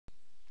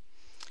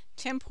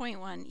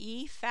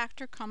10.1e,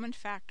 factor common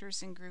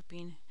factors and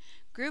grouping.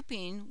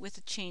 Grouping with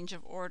a change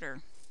of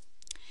order.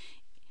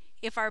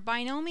 If our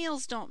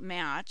binomials don't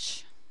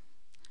match,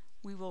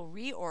 we will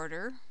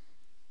reorder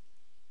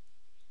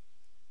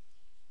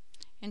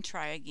and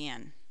try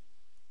again.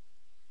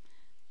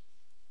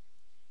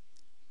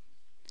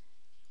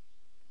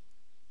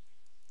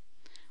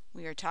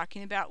 We are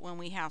talking about when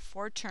we have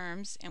 4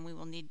 terms and we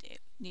will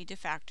need to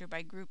factor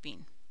by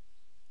grouping.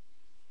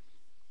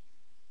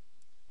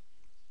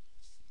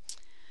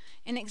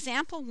 In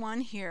example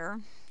 1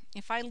 here,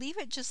 if I leave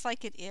it just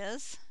like it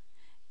is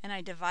and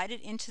I divide it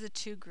into the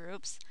 2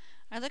 groups,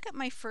 I look at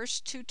my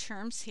first 2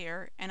 terms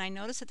here and I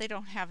notice that they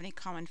don't have any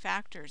common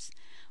factors.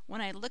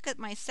 When I look at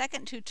my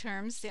second 2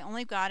 terms, they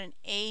only got an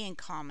a in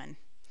common.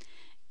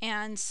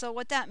 And so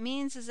what that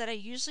means is that I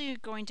usually are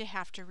going to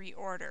have to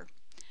reorder.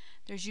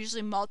 There's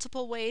usually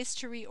multiple ways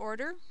to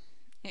reorder.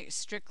 It's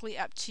strictly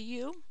up to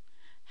you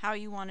how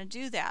you want to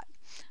do that.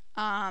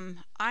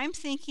 I'm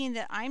thinking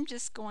that I'm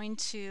just going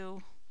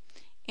to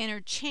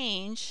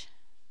interchange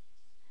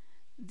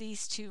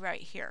these 2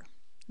 right here.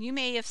 You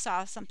may have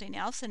saw something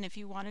else, and if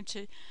you wanted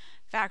to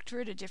factor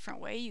it a different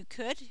way, you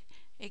could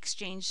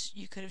exchange.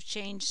 You could have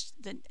changed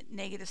the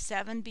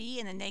 -7b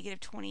and the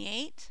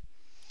 -28.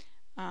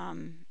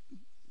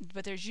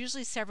 But there's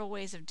usually several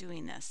ways of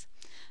doing this.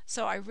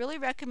 So I really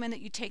recommend that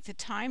you take the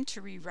time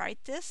to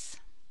rewrite this.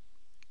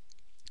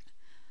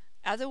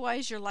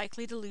 Otherwise, you're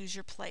likely to lose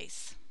your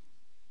place.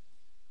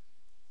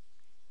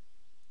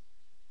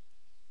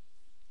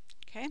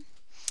 Okay,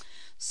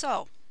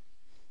 so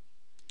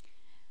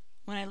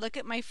when I look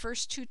at my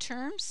first 2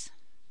 terms,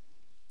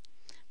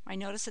 I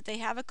notice that they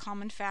have a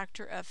common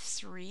factor of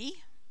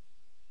 3.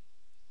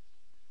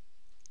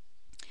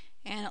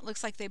 And it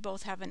looks like they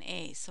both have an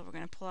a, so we're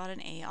going to pull out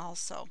an a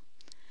also.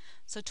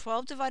 So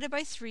 12 divided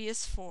by 3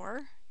 is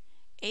 4.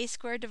 A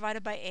squared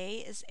divided by a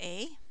is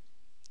a.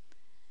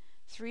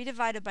 3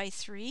 divided by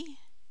 3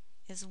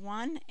 is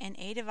 1, and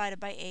a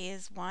divided by a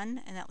is 1,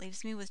 and that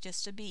leaves me with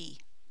just a b.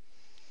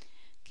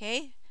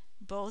 Okay,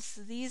 both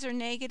of these are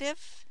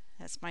negative.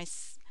 That's my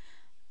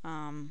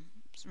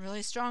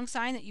really strong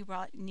sign that you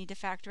need to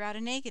factor out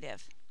a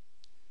negative.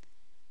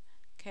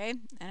 Okay,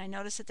 and I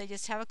notice that they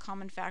just have a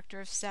common factor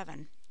of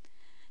 7.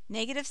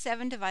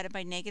 -7 divided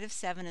by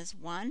 -7 is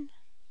 1,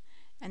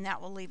 and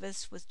that will leave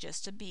us with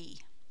just a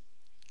b.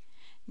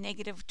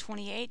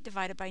 -28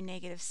 divided by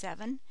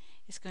 -7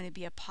 is going to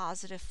be a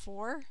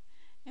 +4,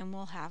 and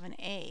we'll have an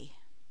a.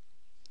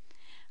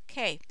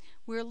 Okay,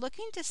 we're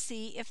looking to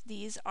see if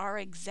these are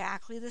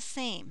exactly the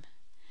same.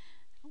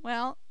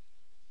 Well,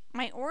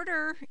 my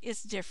order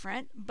is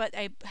different, but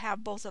I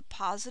have both a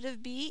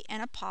 +b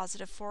and a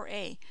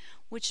 +4a,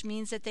 which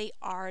means that they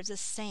are the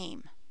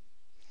same.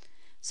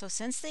 So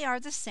since they are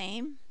the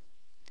same,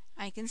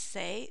 I can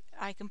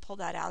pull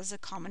that out as a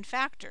common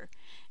factor.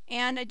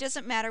 And it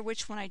doesn't matter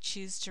which one I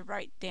choose to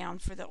write down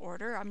for the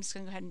order. I'm just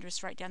going to go ahead and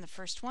just write down the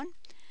first one.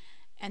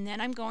 And then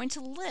I'm going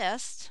to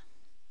list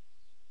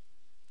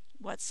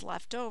what's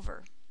left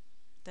over,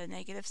 the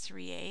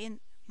 -3a and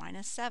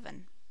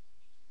 -7.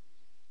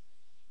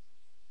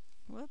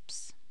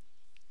 Whoops.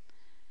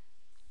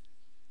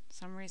 For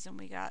some reason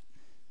we got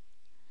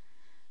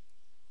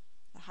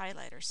the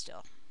highlighter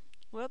still.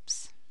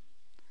 Whoops.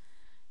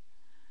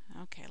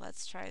 Okay,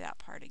 let's try that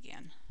part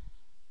again.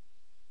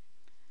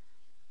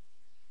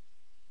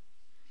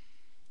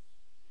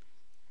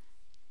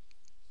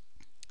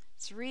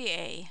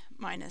 -3a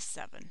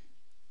 -7,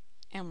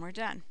 and we're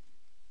done.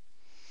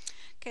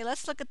 Okay,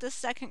 let's look at this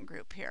second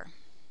group here.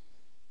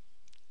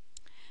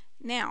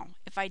 Now,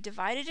 if I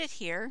divided it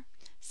here,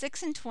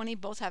 6 and 20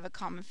 both have a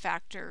common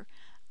factor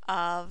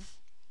of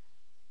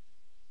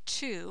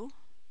 2.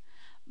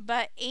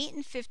 But 8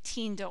 and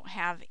 15 don't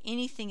have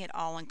anything at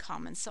all in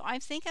common, so I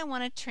think I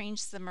want to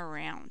change them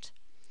around.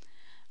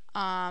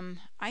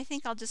 I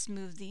think I'll just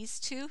move these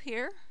 2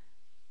 here.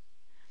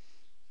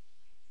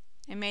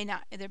 There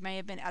may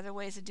have been other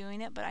ways of doing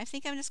it, but I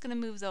think I'm just going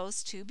to move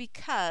those 2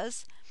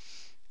 because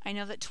I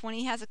know that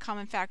 20 has a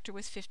common factor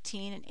with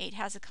 15 and 8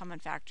 has a common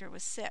factor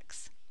with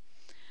 6.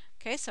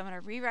 Okay, so I'm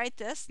going to rewrite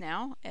this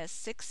now as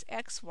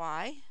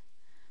 6xy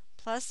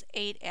plus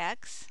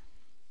 8x.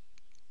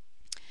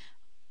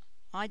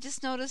 Well, I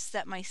just noticed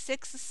that my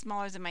 6 is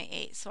smaller than my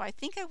 8, so I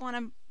think I want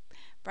to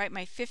write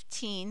my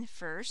 15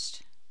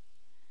 first.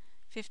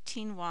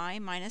 15y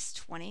minus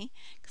 20,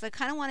 because I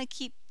kind of want to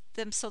keep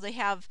them so they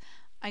have,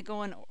 I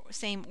go in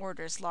same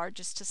orders,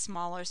 largest to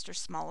smallest or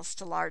smallest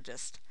to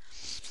largest.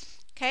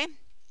 Okay,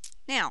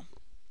 now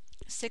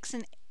 6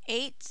 and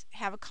 8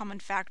 have a common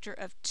factor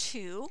of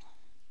 2,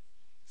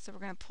 so we're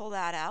going to pull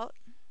that out.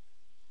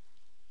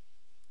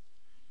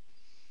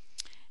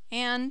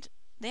 And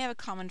they have a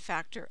common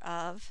factor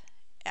of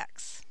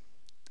x.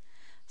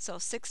 So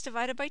 6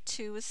 divided by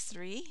 2 is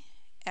 3.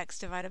 X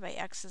divided by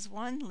x is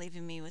 1,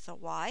 leaving me with a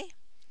y.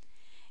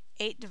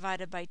 8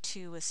 divided by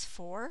 2 is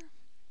 4.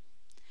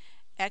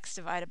 X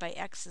divided by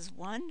x is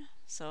 1,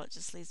 so it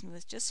just leaves me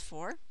with just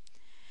 4.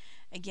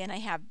 Again, I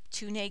have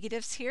 2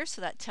 negatives here, so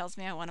that tells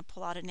me I want to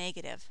pull out a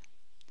negative.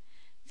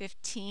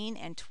 15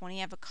 and 20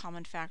 have a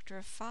common factor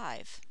of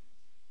 5.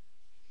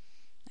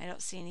 I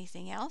don't see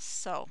anything else,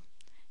 so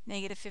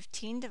negative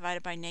 15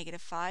 divided by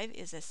negative 5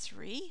 is a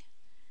 3.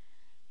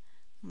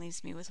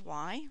 Leaves me with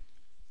y.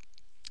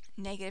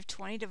 Negative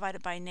 20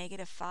 divided by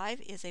negative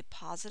 5 is a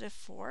positive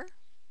 4.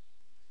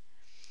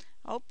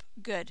 Oh,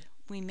 good.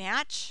 We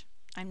match.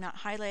 I'm not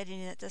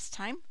highlighting it this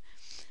time.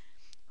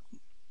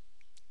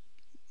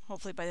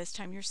 Hopefully by this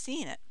time you're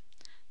seeing it.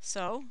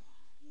 So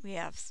we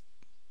have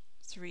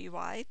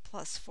 3y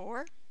plus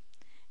 4,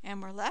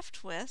 and we're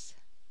left with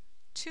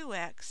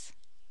 2x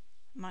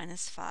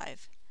minus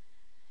 5.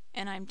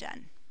 And I'm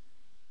done.